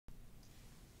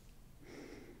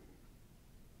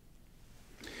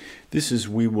This is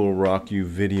We Will Rock You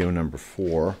video number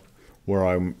 4, where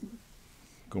I'm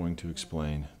going to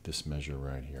explain this measure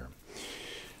right here.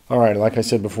 All right, like I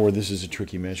said before, this is a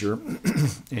tricky measure,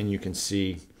 and you can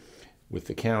see with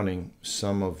the counting,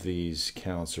 some of these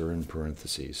counts are in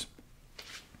parentheses.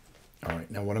 All right,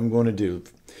 now what I'm going to do,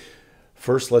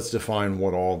 first let's define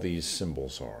what all these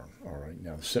symbols are. All right,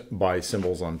 now by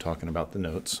symbols I'm talking about the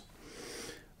notes.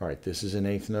 All right, this is an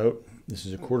eighth note, this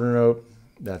is a quarter note,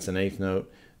 that's an eighth note.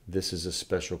 This is a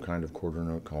special kind of quarter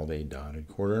note called a dotted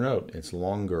quarter note. It's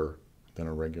longer than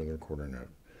a regular quarter note.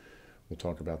 We'll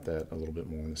talk about that a little bit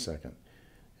more in a second.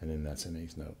 And then that's an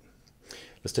eighth note.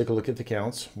 Let's take a look at the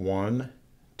counts. 1,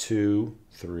 2,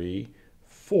 3,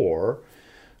 4.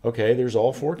 Okay, there's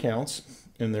all 4 counts,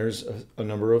 and there's a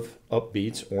number of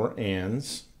upbeats or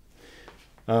ands.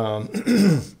 But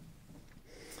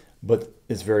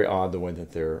it's very odd the way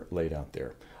that they're laid out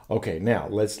there. Okay, now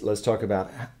let's talk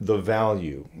about the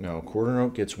value. Now, a quarter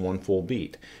note gets 1 full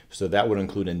beat, so that would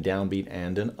include a downbeat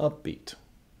and an upbeat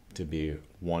to be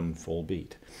 1 full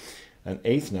beat. An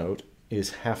eighth note is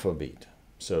half a beat.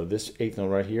 So this eighth note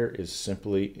right here is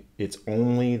simply, it's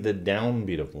only the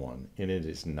downbeat of 1, and it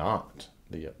is not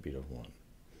the upbeat of 1.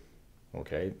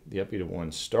 Okay, the upbeat of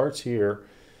 1 starts here,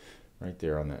 right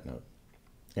there on that note,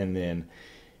 and then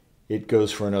it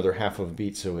goes for another half of a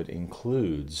beat, so it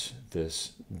includes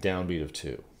this downbeat of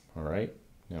 2. All right?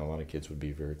 Now, a lot of kids would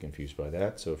be very confused by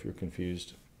that, so if you're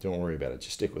confused, don't worry about it.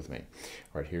 Just stick with me.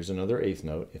 All right, here's another eighth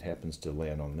note. It happens to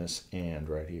land on this and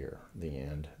right here, the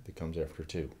and that comes after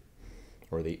 2,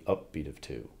 or the upbeat of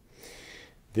 2.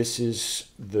 This is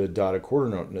the dotted quarter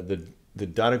note. Now, the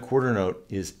dotted quarter note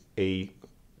is a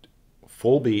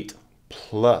full beat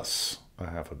plus a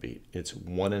half a beat. It's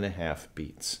 1.5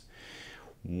 beats.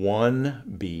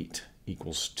 1 beat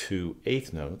equals 2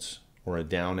 eighth notes, or a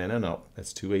down and an up.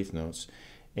 That's 2 eighth notes,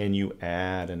 and you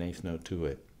add an eighth note to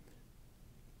it.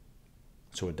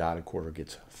 So a dotted quarter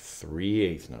gets 3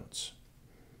 eighth notes.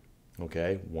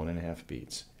 Okay, 1.5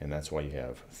 beats, and that's why you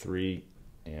have 3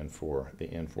 and 4.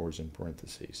 The and 4 is in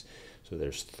parentheses. So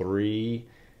there's 3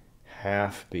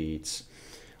 half beats.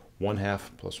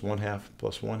 1/2 plus 1/2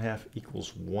 plus 1/2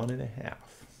 equals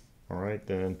 1.5. All right,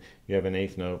 then you have an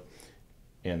eighth note.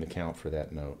 And the count for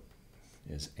that note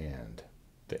is and,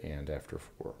 the and after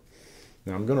 4.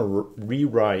 Now I'm going to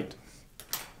rewrite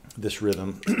this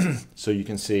rhythm so you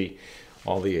can see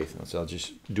all the eighth notes. I'll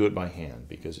just do it by hand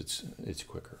because it's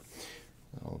quicker.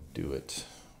 I'll do it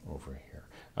over here.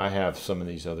 I have some of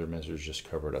these other measures just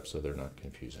covered up so they're not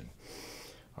confusing.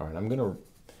 All right, I'm going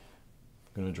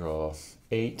to draw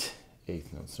 8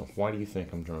 eighth notes. So why do you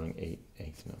think I'm drawing 8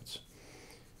 eighth notes?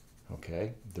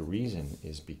 Okay, the reason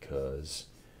is because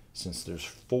since there's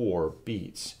 4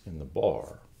 beats in the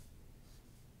bar,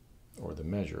 or the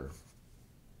measure,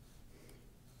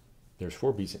 there's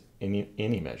 4 beats in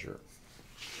any measure.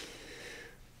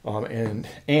 And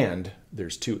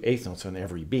there's 2 eighth notes on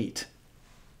every beat.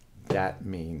 That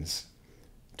means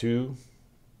there's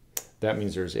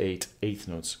 8 eighth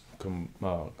notes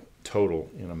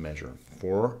total in a measure.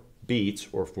 4 beats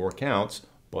or 4 counts,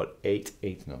 but 8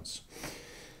 eighth notes.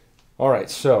 All right,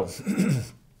 so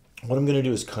what I'm going to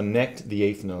do is connect the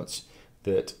eighth notes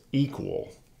that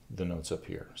equal the notes up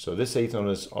here. So this eighth note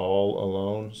is all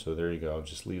alone, so there you go. I'll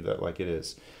just leave that like it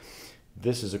is.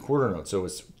 This is a quarter note, so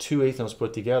it's 2 eighth notes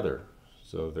put together.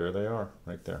 So there they are,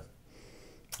 right there.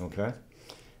 Okay?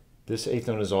 This eighth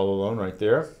note is all alone right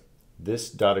there.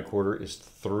 This dotted quarter is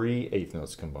 3 eighth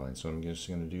notes combined. So I'm just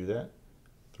going to do that.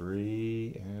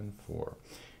 3 and 4.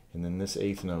 And then this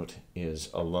eighth note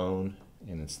is alone,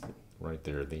 and it's right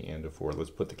there at the end of 4. Let's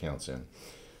put the counts in.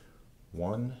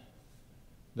 1.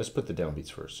 Let's put the downbeats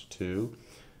first. 2,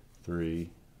 3,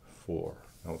 4.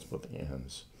 Now let's put the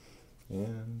ends.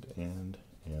 And.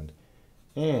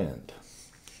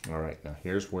 All right, now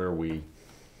here's where we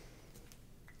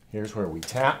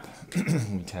tap.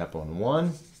 We tap on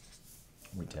 1.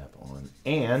 We tap on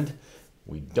and.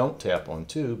 We don't tap on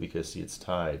 2 because, see, it's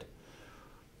tied.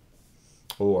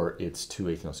 Or it's 2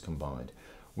 eighth notes combined.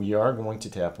 We are going to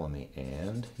tap on the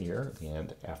and here, the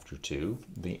and after 2,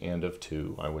 the and of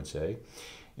 2, I would say.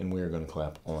 And we are going to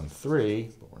clap on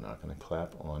 3, but we're not going to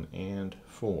clap on and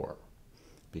 4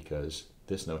 because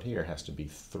this note here has to be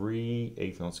 3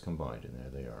 eighth notes combined, and there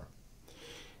they are.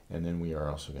 And then we are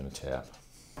also going to tap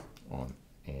on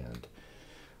and.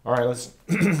 All right, let's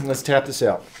tap this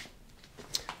out.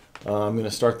 I'm going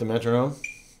to start the metronome,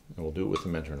 and we'll do it with the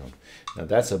metronome. Now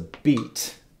that's a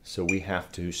beat. So we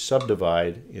have to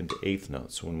subdivide into eighth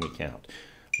notes when we count,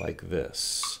 like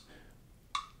this.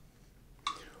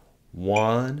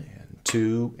 1 and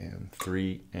 2 and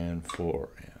 3 and 4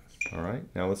 and All right,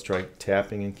 now let's try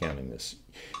tapping and counting this.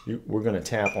 We're going to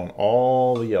tap on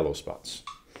all the yellow spots,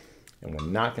 and we're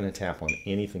not going to tap on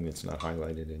anything that's not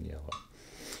highlighted in yellow.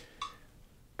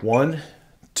 1,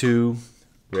 2,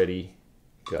 ready,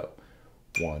 go.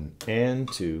 1 and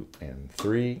 2 and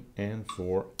 3 and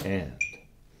 4 and.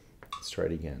 Let's try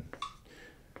it again.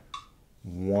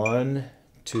 1,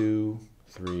 2,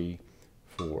 3,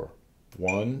 4.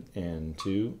 1 and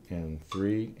 2 and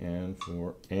 3 and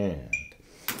 4 and.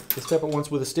 Let's tap it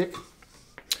once with a stick.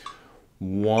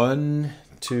 1,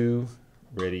 2,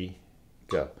 ready,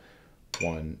 go.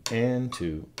 1 and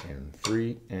 2 and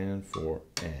 3 and 4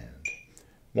 and.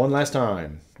 One last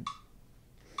time.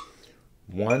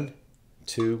 1,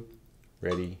 2,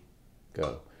 ready,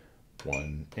 go.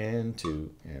 1 and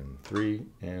 2 and 3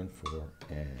 and 4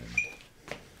 and.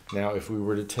 Now if we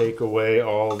were to take away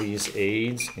all these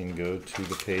aids and go to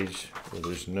the page where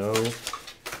there's no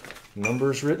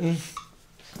numbers written,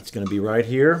 it's going to be right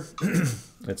here.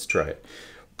 Let's try it.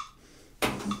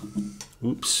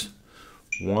 Oops.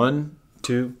 1,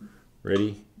 2,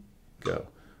 ready, go.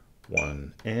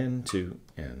 1 and 2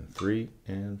 and 3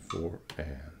 and 4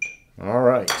 and. All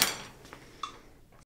right.